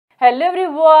Hello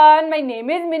everyone, my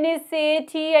name is Mini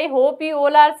Sethi. I hope you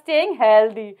all are staying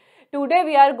healthy. Today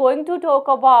we are going to talk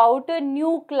about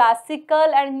new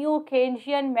classical and new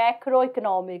Keynesian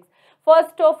macroeconomics.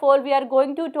 First of all, we are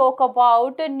going to talk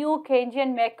about new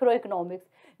Keynesian macroeconomics.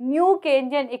 New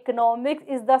Keynesian economics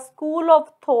is the school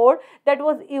of thought that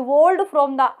was evolved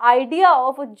from the idea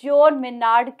of John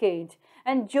Maynard Keynes.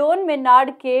 And John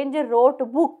Maynard Keynes wrote a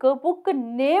book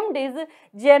named is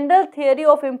General Theory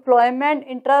of Employment,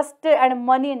 Interest and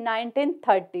Money in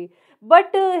 1930.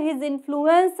 But his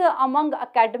influence among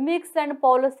academics and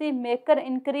policy makers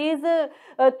increased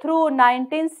through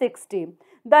 1960.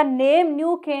 The name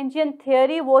New Keynesian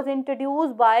Theory was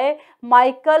introduced by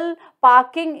Michael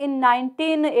Parkin in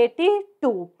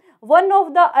 1982. One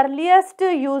of the earliest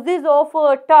uses of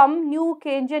term New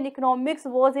Keynesian economics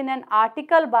was in an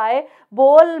article by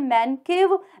Bol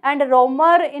Mankiw and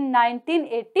Romer in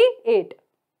 1988.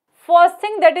 First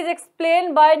thing that is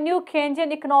explained by New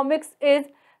Keynesian economics is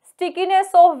stickiness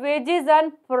of wages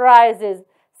and prices.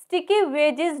 Sticky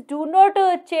wages do not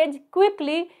change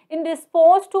quickly in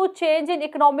response to change in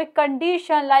economic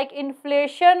condition like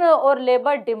inflation or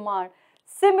labor demand.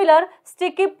 Similar,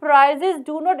 sticky prices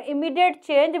do not immediate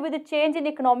change with change in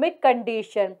economic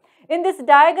condition. In this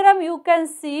diagram, you can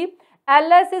see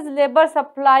LS is labor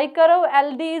supply curve,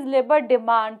 LD is labor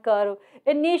demand curve.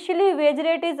 Initially, wage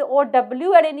rate is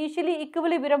OW and initially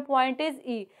equilibrium point is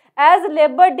E. As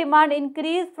labor demand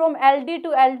increase from LD to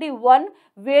LD1,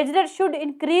 wage rate should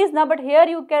increase now, but here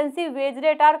you can see wage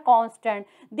rate are constant.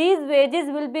 These wages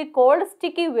will be called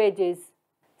sticky wages.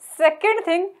 Second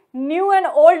thing, new and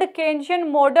old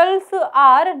Keynesian models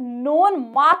are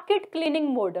non-market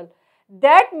cleaning model.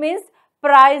 That means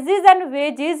prices and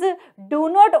wages do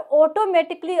not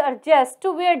automatically adjust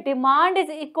where demand is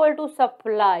equal to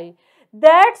supply.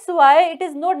 That's why it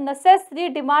is not necessary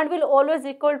demand will always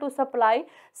equal to supply.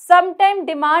 Sometimes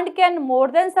demand can more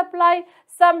than supply,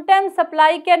 sometimes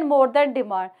supply can more than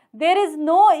demand. There is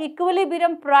no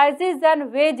equilibrium prices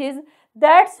and wages.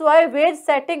 That's why wage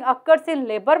setting occurs in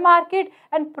labor market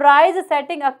and price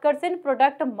setting occurs in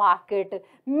product market.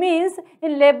 Means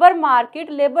in labor market,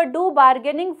 labor do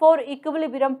bargaining for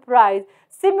equilibrium price.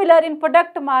 Similar in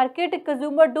product market,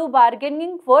 consumer do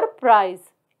bargaining for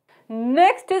price.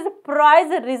 Next is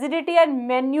price rigidity and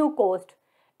menu cost.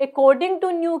 According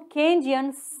to New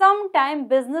Keynesian, sometimes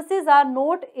businesses are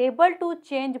not able to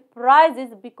change prices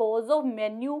because of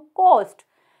menu cost.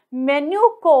 Menu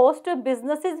cost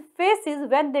businesses faces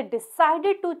when they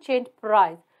decided to change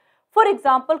price. For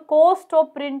example, cost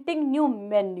of printing new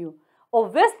menu.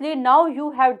 Obviously, now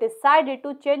you have decided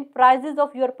to change prices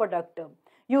of your product.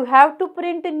 You have to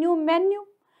print a new menu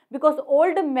because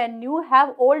old menu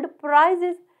have old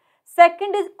prices.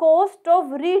 Second is cost of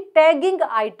retagging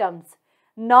items.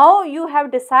 Now you have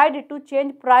decided to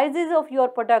change prices of your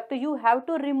product. You have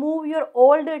to remove your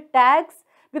old tags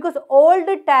because old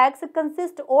tags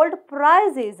consist old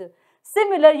prices.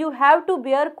 Similar, you have to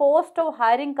bear cost of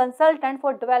hiring consultant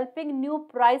for developing new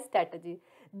price strategy.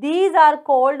 These are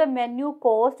called menu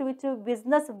cost which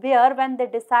business bear when they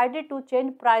decided to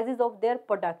change prices of their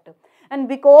product. And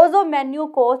because of menu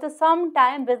cost,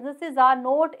 sometimes businesses are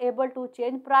not able to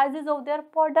change prices of their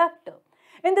product.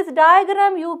 In this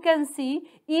diagram, you can see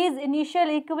E is initial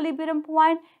equilibrium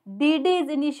point, DD is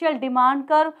initial demand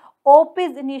curve, OP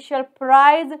is initial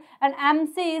price and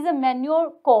MC is a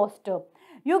menu cost.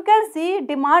 You can see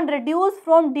demand reduced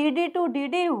from DD to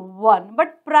DD1,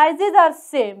 but prices are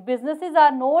same. Businesses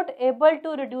are not able to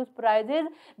reduce prices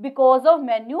because of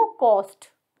menu cost.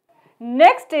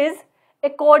 Next is,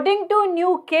 according to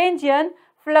New Keynesian,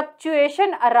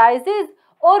 fluctuation arises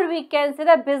or we can say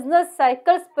that business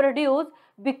cycles produce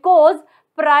because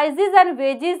prices and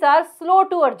wages are slow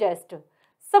to adjust.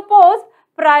 Suppose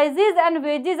prices and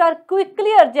wages are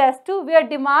quickly adjusted where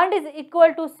demand is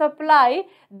equal to supply.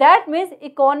 That means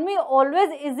economy always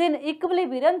is in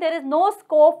equilibrium. There is no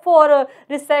scope for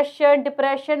recession,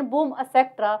 depression, boom,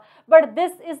 etc. But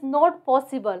this is not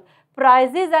possible.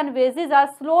 Prices and wages are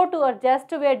slow to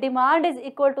adjust where demand is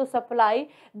equal to supply.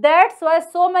 That's why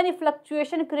so many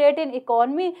fluctuations create in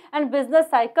economy and business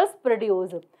cycles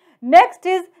produce. Next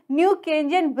is New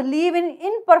Keynesian believe in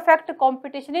imperfect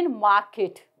competition in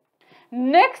market.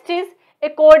 Next is,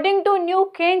 according to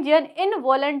New Keynesian,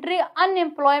 involuntary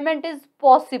unemployment is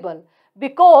possible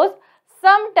because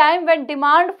sometime when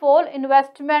demand fall,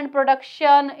 investment,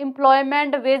 production,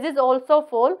 employment, wages also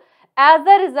fall. As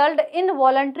a result,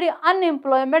 involuntary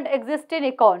unemployment exists in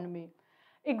economy.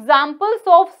 Examples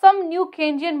of some New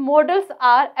Keynesian models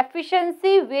are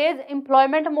efficiency wage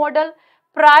employment model,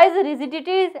 price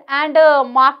rigidities and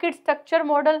market structure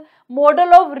model,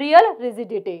 model of real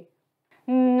rigidity.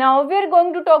 Now we are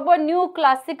going to talk about new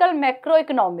classical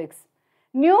macroeconomics.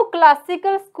 New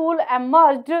classical school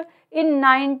emerged in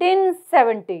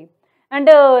 1970 and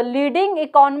leading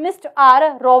economists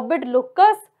are Robert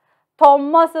Lucas,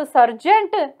 Thomas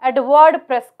Sargent, Edward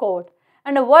Prescott,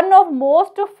 and one of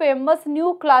most famous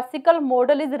new classical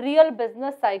model is real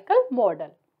business cycle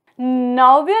model.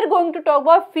 Now we are going to talk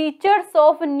about features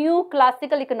of new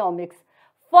classical economics.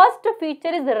 First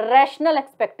feature is rational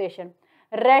expectation.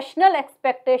 Rational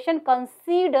expectation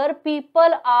consider people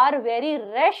are very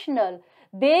rational.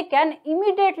 They can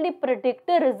immediately predict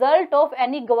the result of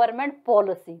any government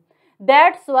policy.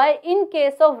 That's why in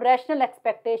case of rational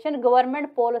expectation,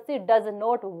 government policy does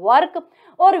not work,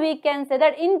 or we can say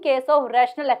that in case of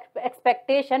rational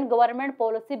expectation, government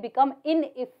policy become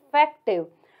ineffective.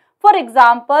 For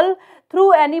example,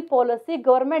 through any policy,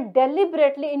 government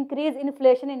deliberately increase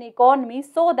inflation in economy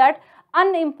so that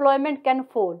unemployment can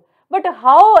fall. But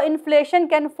how inflation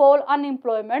can fall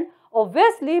unemployment?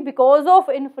 Obviously, because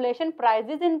of inflation,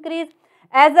 prices increase.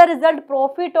 As a result,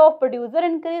 profit of producer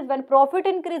increase. When profit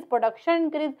increase, production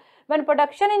increase. When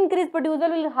production increase, producer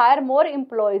will hire more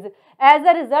employees. As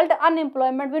a result,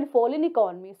 unemployment will fall in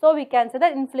economy. So we can say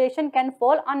that inflation can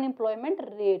fall unemployment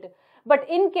rate. But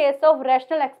in case of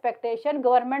rational expectation,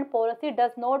 government policy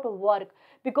does not work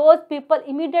because people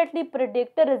immediately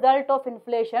predict the result of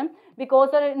inflation. Because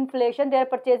of inflation, their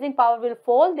purchasing power will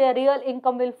fall, their real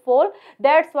income will fall.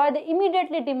 That's why they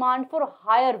immediately demand for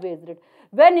higher wage rate.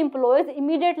 When employees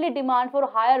immediately demand for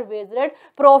higher wage rate,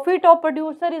 profit of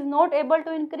producer is not able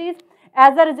to increase.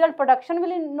 As a result, production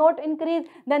will not increase,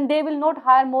 then they will not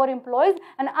hire more employees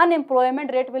and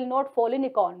unemployment rate will not fall in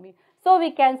economy. So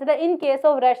we can say that in case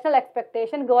of rational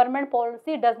expectation, government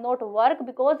policy does not work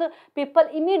because people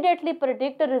immediately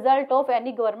predict the result of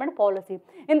any government policy.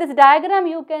 In this diagram,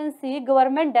 you can see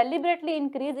government deliberately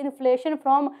increase inflation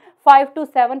from 5 to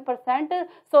 7%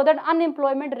 so that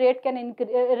unemployment rate can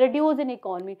reduce in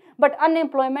economy. But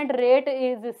unemployment rate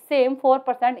is same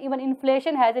 4%, even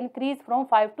inflation has increased from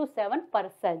 5 to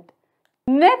 7%.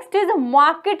 Next is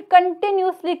market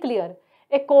continuously clear.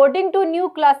 According to new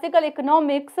classical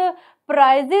economics,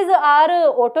 prices are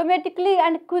automatically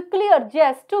and quickly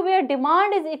adjust to where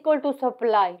demand is equal to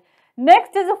supply.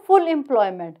 Next is full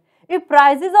employment. If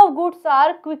prices of goods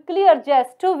are quickly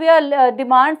adjust to where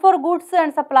demand for goods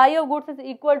and supply of goods is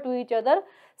equal to each other,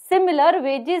 similar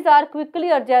wages are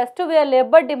quickly adjust to where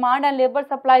labor demand and labor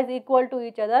supply is equal to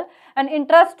each other, and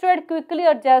interest rate quickly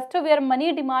adjust to where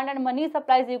money demand and money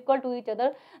supply is equal to each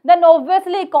other, then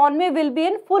obviously economy will be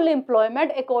in full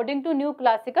employment according to new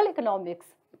classical economics.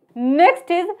 Next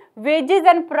is wages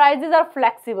and prices are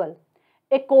flexible.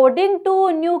 According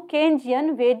to new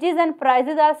Keynesian, wages and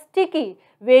prices are sticky,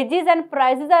 wages and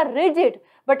prices are rigid,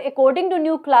 but according to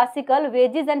new classical,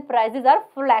 wages and prices are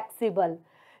flexible.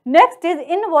 Next is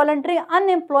involuntary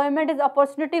unemployment is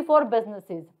opportunity for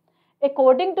businesses.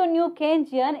 According to new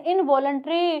Keynesian,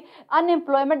 involuntary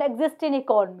unemployment exists in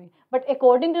economy. But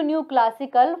according to new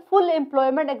classical, full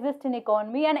employment exists in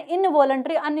economy and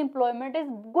involuntary unemployment is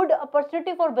good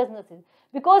opportunity for businesses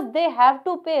because they have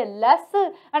to pay less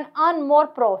and earn more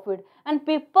profit, and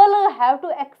people have to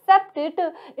accept it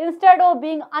instead of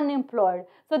being unemployed.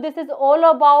 So this is all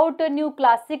about new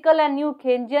classical and new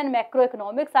Keynesian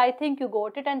macroeconomics. I think you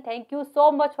got it, and thank you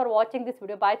so much for watching this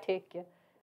video. Bye, take care.